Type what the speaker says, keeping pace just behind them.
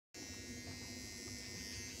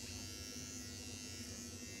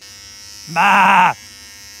Bah!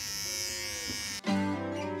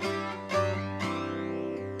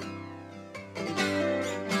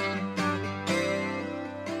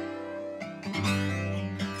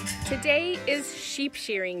 Today is sheep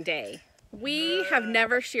shearing day. We have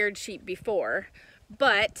never sheared sheep before,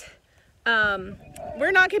 but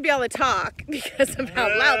we're not gonna be able to talk because of how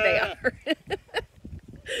loud they are.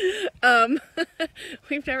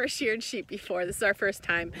 We've never sheared sheep before. This is our first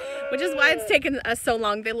time, which is why it's taken us so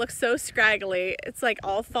long. They look so scraggly. It's like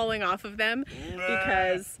all falling off of them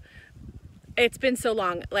because it's been so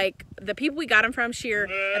long. Like the people we got them from shear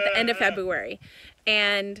at the end of February,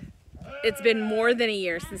 and it's been more than a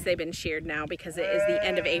year since they've been sheared now because it is the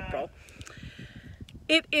end of April.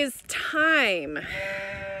 It is time.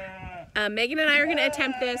 Megan and I are going to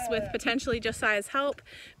attempt this with potentially Josiah's help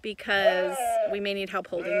because we may need help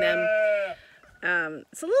holding them.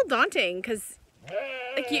 It's a little daunting because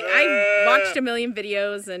like I watched a million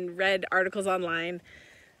videos and read articles online,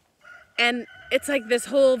 and it's like this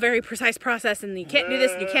whole very precise process, and you can't do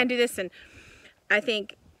this and you can't do this, and I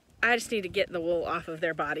think I just need to get the wool off of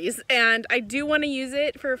their bodies. And I do want to use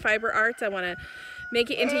it for fiber arts. I want to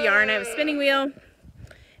make it into yarn. I have a spinning wheel,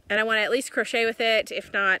 and I want to at least crochet with it.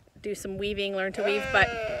 If not, do some weaving, learn to weave, but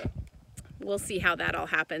we'll see how that all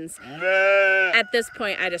happens. At this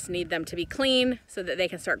point, I just need them to be clean so that they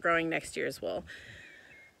can start growing next year's wool.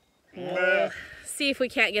 We'll see if we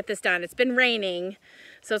can't get this done. It's been raining,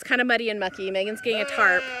 so it's kind of muddy and mucky. Megan's getting a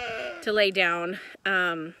tarp to lay down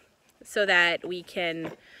so that we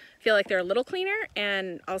can feel like they're a little cleaner,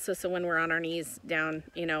 and also so when we're on our knees down,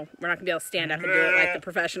 you know, we're not gonna be able to stand up and do it like the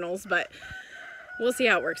professionals, but we'll see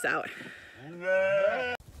how it works out. This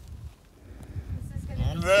is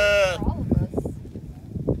gonna be for all of us.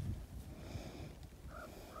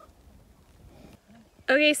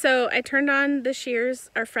 Okay, so I turned on the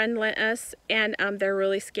shears our friend lent us, and they're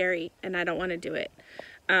really scary, and I don't want to do it.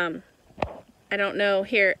 I don't know,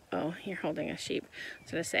 here, oh, you're holding a sheep. I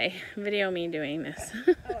was gonna say, video me doing this.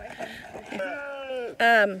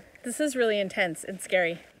 This is really intense and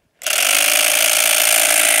scary.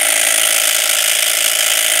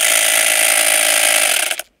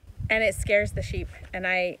 And it scares the sheep, and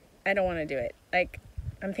I don't want to do it. Like,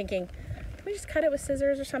 I'm thinking, can we just cut it with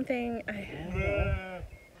scissors or something? I don't know.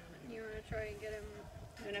 You want to try and get him?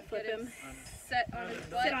 I'm gonna flip him. Set on his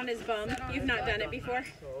butt. Sit on his bum. You've not done it before.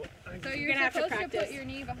 So you're gonna have to supposed to practice. put your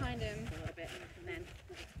knee behind him. A little bit, and then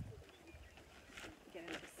get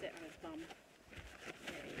him to sit on his bum.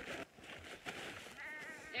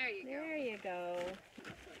 There you go. There you go.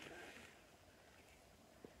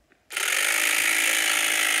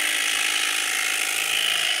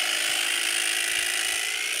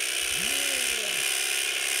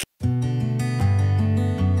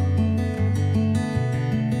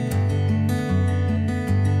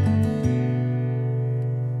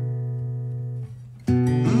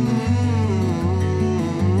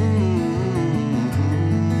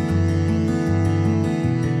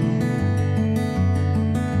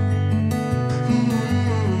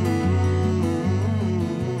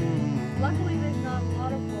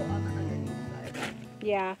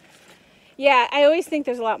 Yeah, I always think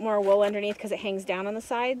there's a lot more wool underneath because it hangs down on the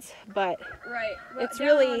sides, but right, well, it's down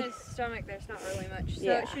really on his stomach. There's not really much, so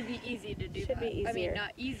yeah. it should be easy to do. Should that. be easier. I mean,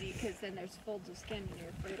 not easy because then there's folds of skin and you're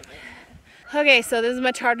afraid of it. Okay, so this is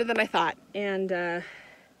much harder than I thought, and it's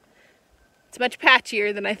much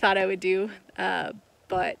patchier than I thought I would do,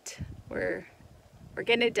 but we're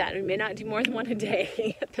getting it done. We may not do more than one a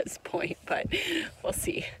day at this point, but we'll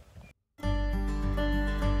see.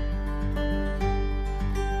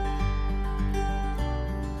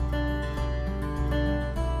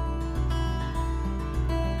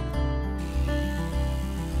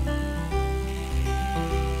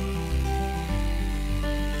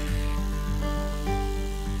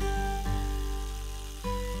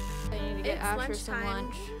 It's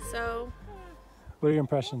lunchtime, so What are your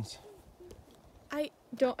impressions? I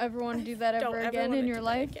don't ever want to do that ever again in your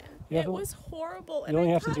life. Yeah, it was horrible, and you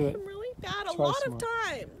only I have to got do it him really bad a twice lot of more.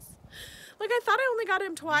 times. Like I thought I only got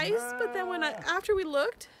him twice, but then when after we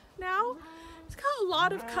looked, now he's got a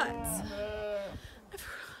lot of cuts. I've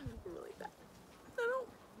really bad.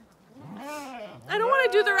 I don't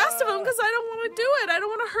want to do the rest of them because I don't want to do it. I don't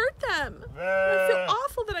want to hurt them. I feel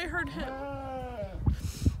awful that I hurt him.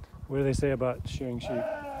 What do they say about shearing sheep?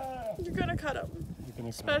 You're gonna cut them, You're gonna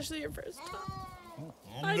cut. especially your first time.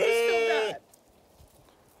 I just feel bad.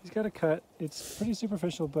 He's got a cut. It's pretty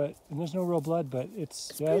superficial, but and there's no real blood, but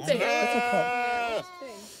it's yeah, pretty big. it's a cut. Yeah, it's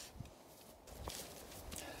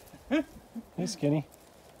big. Hey, skinny.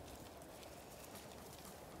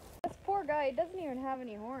 This poor guy, he doesn't even have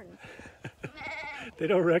any horns. They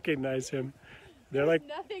don't recognize him. They're like,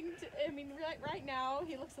 nothing to, I mean, right now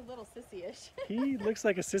he looks a little sissy-ish. he looks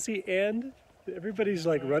like a sissy, and everybody's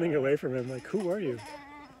like running away from him. Like, who are you?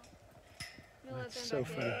 That's so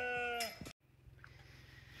funny.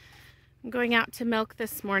 I'm going out to milk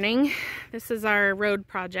this morning. This is our road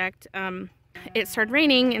project. It started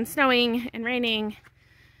raining and snowing and raining,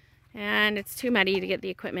 and it's too muddy to get the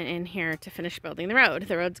equipment in here to finish building the road.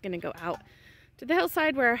 The road's going to go out to the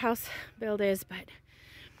hillside where our house build is, but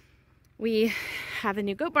we have a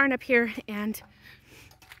new goat barn up here, and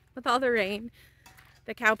with all the rain,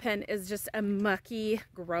 the cow pen is just a mucky,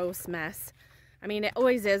 gross mess. I mean, it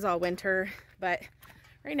always is all winter, but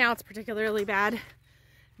right now it's particularly bad.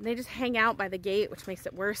 And they just hang out by the gate, which makes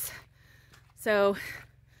it worse. So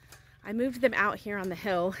I moved them out here on the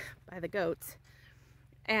hill by the goats,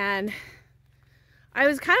 and I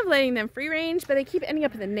was kind of letting them free range, but they keep ending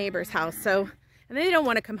up in the neighbor's house, so, and they don't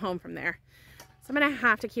want to come home from there. So I'm gonna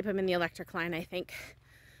have to keep them in the electric line, I think.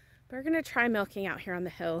 But we're gonna try milking out here on the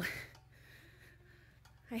hill.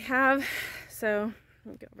 So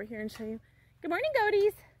let me go over here and show you. Good morning,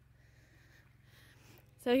 goaties.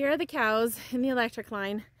 So here are the cows in the electric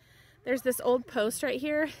line. There's this old post right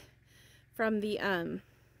here from the,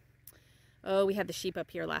 we had the sheep up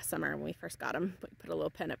here last summer when we first got them. We put a little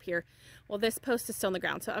pen up here. Well, this post is still on the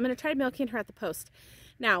ground, so I'm gonna try milking her at the post.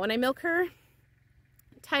 Now, when I milk her,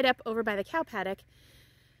 tied up over by the cow paddock,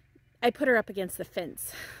 I put her up against the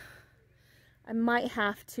fence. I might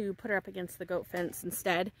have to put her up against the goat fence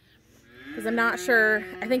instead, because I'm not sure.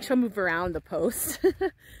 I think she'll move around the post.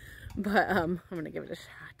 But I'm gonna give it a shot.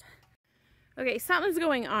 Okay, something's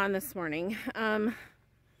going on this morning.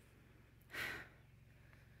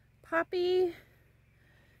 Poppy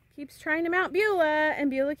keeps trying to mount Beulah, and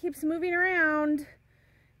Beulah keeps moving around,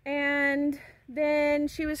 and then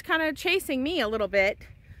she was kind of chasing me a little bit,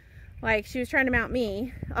 like she was trying to mount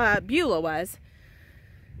me. Beulah was,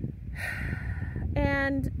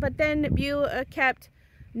 but then Beulah kept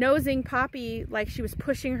nosing Poppy like she was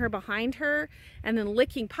pushing her behind her, and then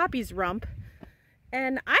licking Poppy's rump.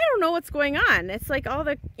 And I don't know what's going on. It's like all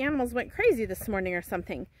the animals went crazy this morning or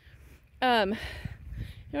something. You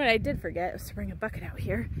know what I did forget was to bring a bucket out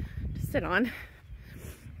here to sit on.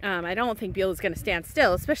 I don't think Beulah's gonna stand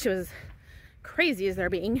still, especially as crazy as they're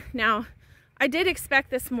being. Now, I did expect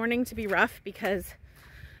this morning to be rough because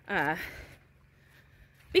they're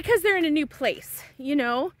in a new place, you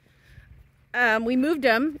know. We moved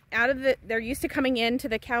them out of they're used to coming into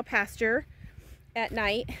the cow pasture at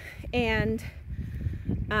night, and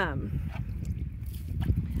let's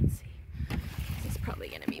see, this is probably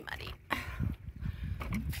gonna be muddy.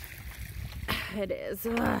 It is.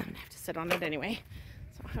 I'm gonna have to sit on it anyway,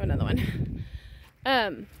 so I'll have another one.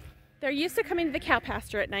 They're used to coming to the cow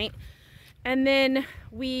pasture at night, and then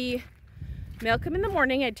we milk them in the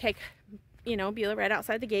morning. I'd take, you know, Beulah right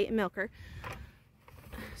outside the gate and milk her.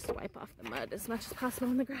 Just to wipe off the mud as much as possible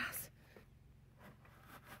on the grass.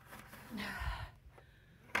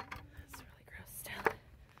 It's really gross still.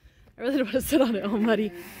 I really don't want to sit on it all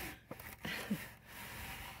muddy.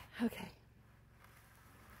 Okay.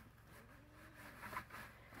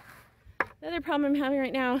 The other problem I'm having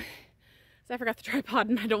right now is I forgot the tripod,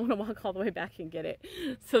 and I don't want to walk all the way back and get it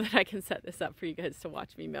so that I can set this up for you guys to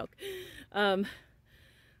watch me milk. This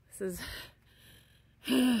is,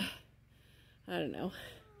 I don't know.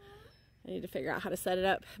 I need to figure out how to set it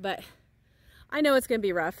up, but I know it's going to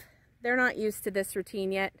be rough. They're not used to this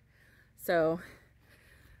routine yet, so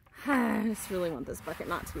I just really want this bucket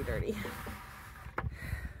not to be dirty.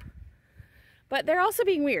 But they're also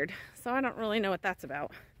being weird, so I don't really know what that's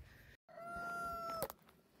about.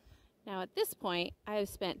 Now at this point, I have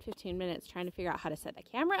spent 15 minutes trying to figure out how to set the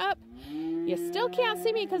camera up. You still can't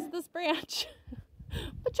see me because of this branch.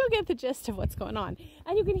 But you'll get the gist of what's going on.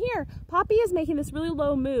 And you can hear Poppy is making this really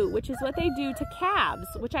low moo, which is what they do to calves,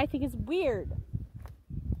 which I think is weird.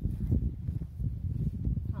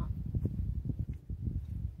 Huh.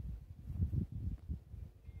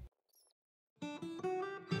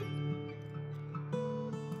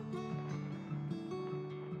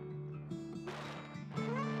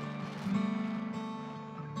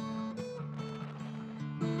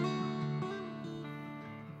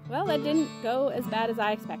 Well, that didn't go as bad as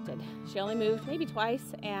I expected. She only moved maybe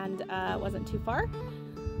twice and wasn't too far.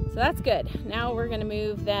 So that's good. Now we're gonna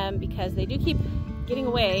move them because they do keep getting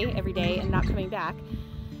away every day and not coming back.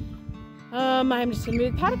 I'm just gonna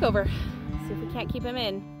move the paddock over, see if we can't keep them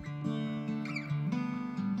in.